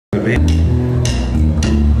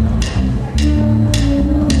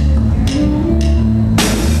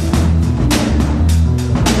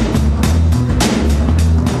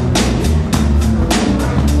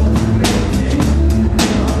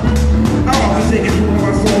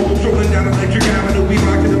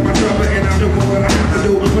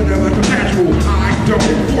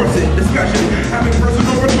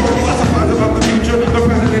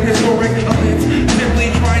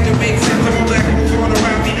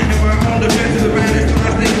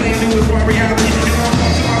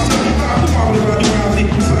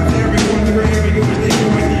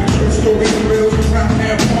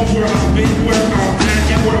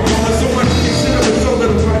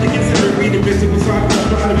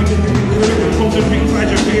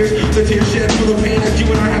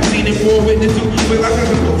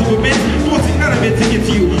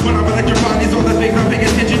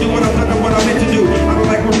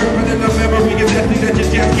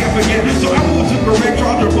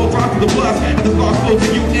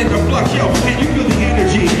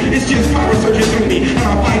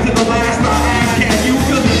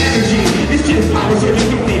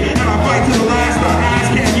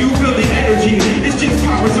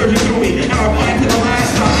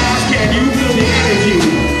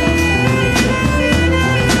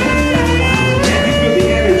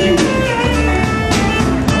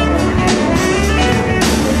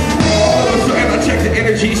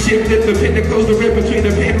Shifted the pinnacles, the rip between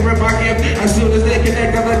the paper and my gift. As soon as they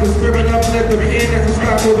connect, I let the spirit uplift them in. As I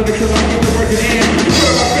stop moving until I give the work in hand. You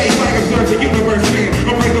put on my face like observe the universe, man.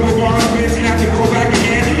 Unbreakable bar, I'm in, snap to go back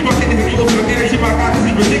again. My fitness is close to the energy, my God,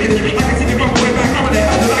 this is ridiculous. Like I see the bump way back, how the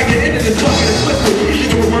hell did I get into this fucking explicit?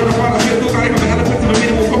 Into a word about a pistol, got it from an elephant to the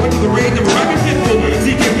minimal, going to the range of a rapid pistol.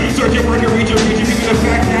 Seeking, searching, working, reaching, even the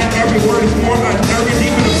fact that every word is more unnerving,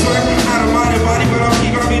 even absurd. Out of mind and body, but I'm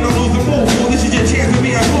keeping on me, no lose the move. Well, this is your chance to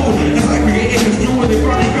be a fool. It's like creating this new and it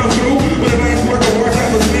finally comes through. With a nice work of work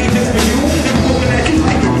that was made just for you. And I'm hoping that you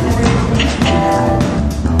like it.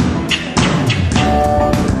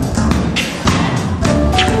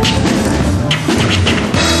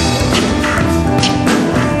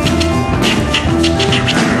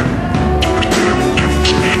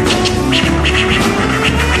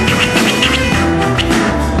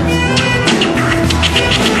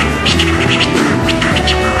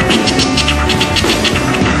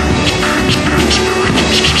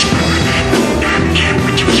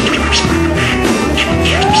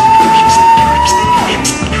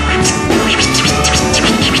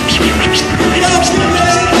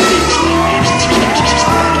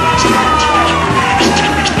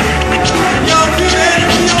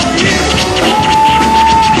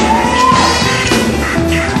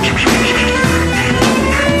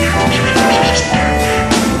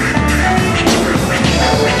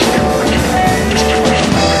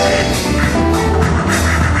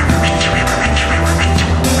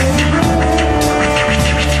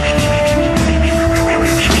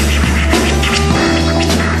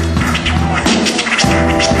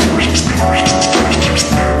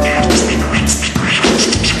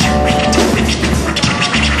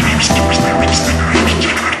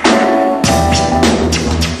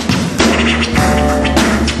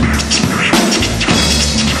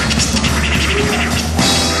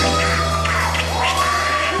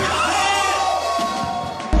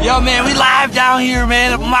 Yo, man, we live down here,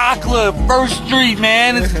 man, at Macla, 1st Street,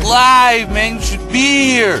 man. It's live, man. You should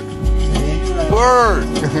be here.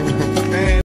 Word.